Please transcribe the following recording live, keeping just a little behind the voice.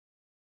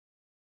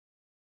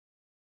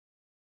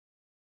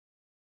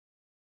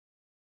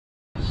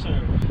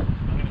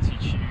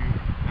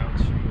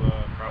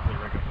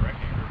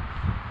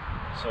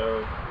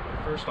So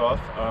first off,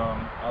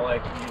 I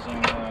like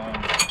using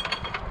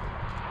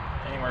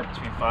anywhere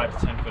between 5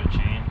 to 10 foot of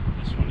chain.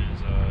 This one is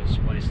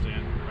spliced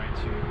in right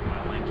to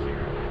my link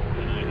here,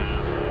 and I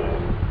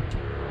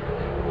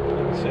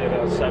have say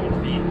about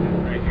 7 feet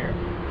right here.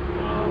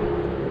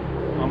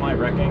 On my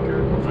wreck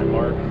anchor, I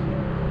mark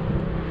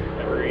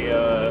every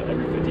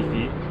 50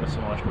 feet with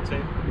some electrical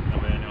tape.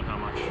 That way I know how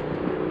much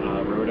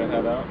road I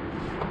have out,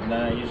 and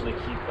then I usually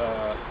keep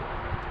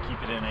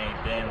it in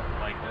a bin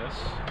like this.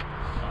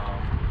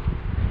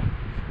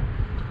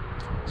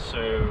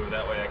 So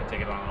that way I can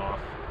take it on and off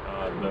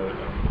the boat. I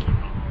don't need to keep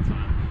it on all the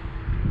time.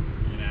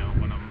 You know,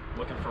 when I'm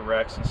looking for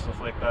wrecks and stuff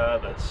like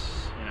that,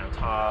 that's, you know,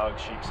 tog,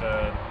 sheep's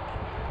head,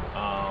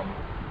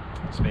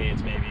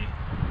 spades maybe.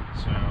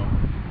 So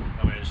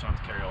that way I just don't have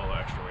to carry all the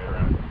extra weight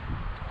around.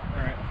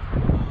 Alright,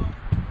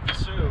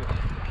 so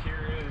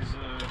here is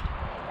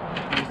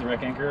here's the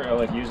wreck anchor I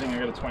like using. I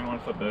got a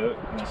 21-foot boat,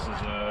 and this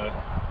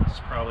is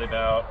probably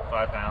about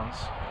 5 pounds,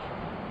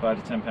 5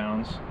 to 10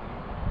 pounds.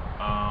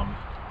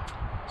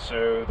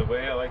 So the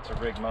way I like to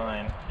rig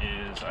mine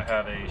is I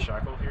have a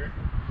shackle here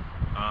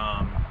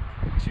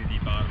to the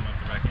bottom of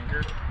the wreck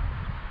anchor,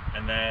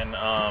 and then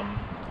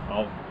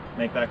I'll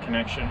make that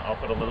connection. I'll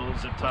put a little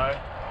zip tie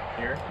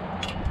here,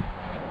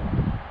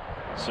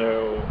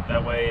 so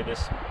that way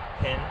this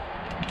pin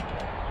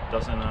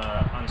doesn't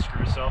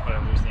unscrew itself and I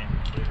lose the anchor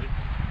completely.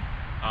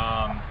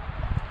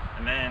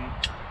 And then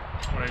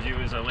what I do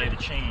is I lay the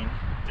chain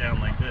down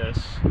like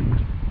this,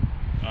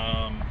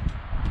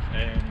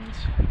 and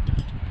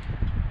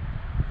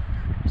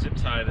zip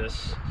tie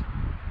this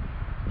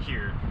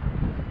here.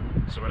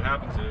 So what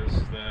happens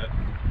is that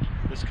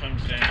this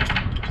comes down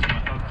to my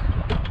hook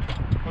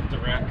the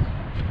wreck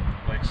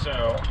like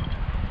so.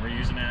 We're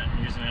using it.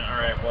 All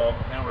right, well,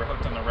 now we're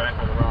hooked on the wreck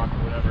or the rock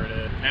or whatever it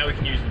is. Now we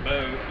can use the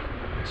boat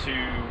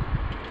to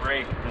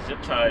break the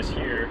zip ties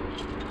here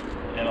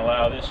and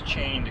allow this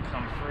chain to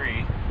come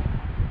free,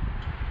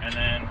 and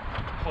then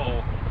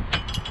pull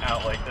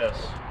out like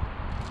this.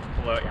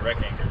 Pull out your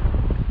wreck anchor.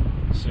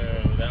 So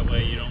that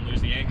way you don't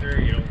lose the anchor,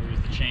 you don't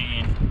lose the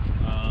chain,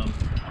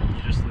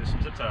 you just lose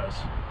some zip ties,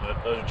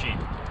 but those are cheap.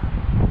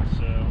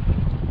 So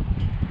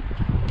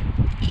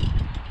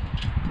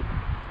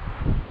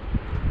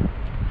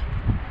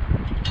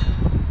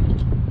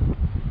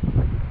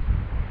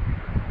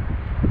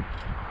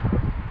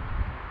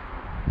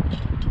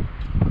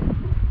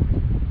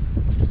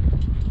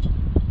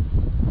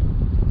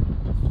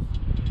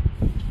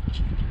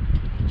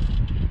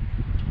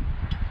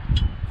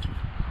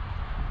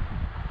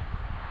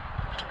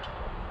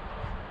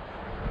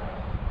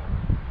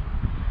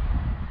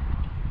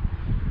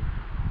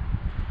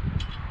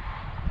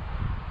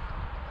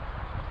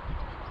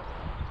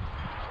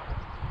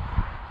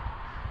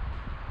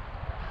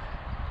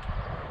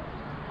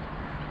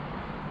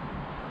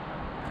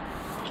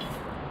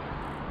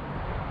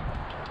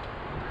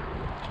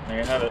there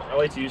you have it. I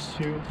like to use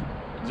 2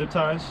 zip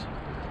ties.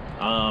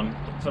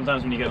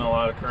 Sometimes when you get in a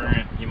lot of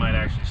current, you might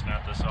actually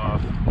snap this off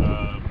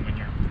when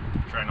you're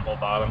trying to hold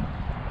bottom.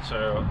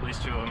 So at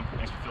least 2 of them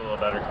makes me feel a little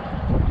better.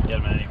 Get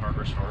them at any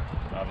hardware store,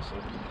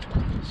 obviously.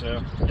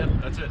 So yeah,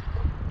 that's it.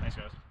 Thanks,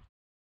 guys.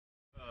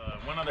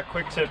 One other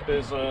quick tip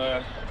is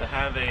to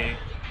have a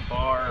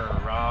bar or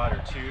a rod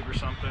or tube or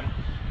something.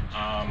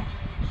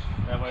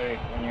 That way,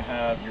 when you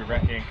have your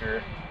wreck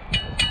anchor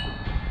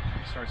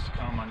starts to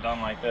come undone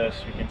like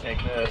this, you can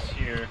take this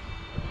here,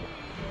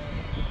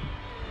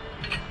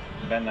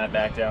 bend that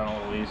back down a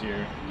little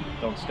easier.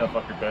 Don't scuff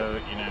up your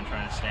boat, you know,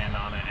 trying to stand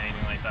on it,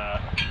 anything like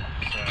that.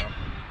 So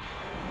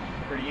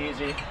pretty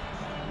easy.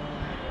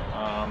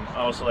 I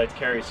also like to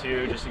carry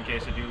 2 just in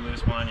case I do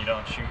lose one. You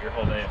don't shoot your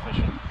whole day of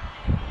fishing.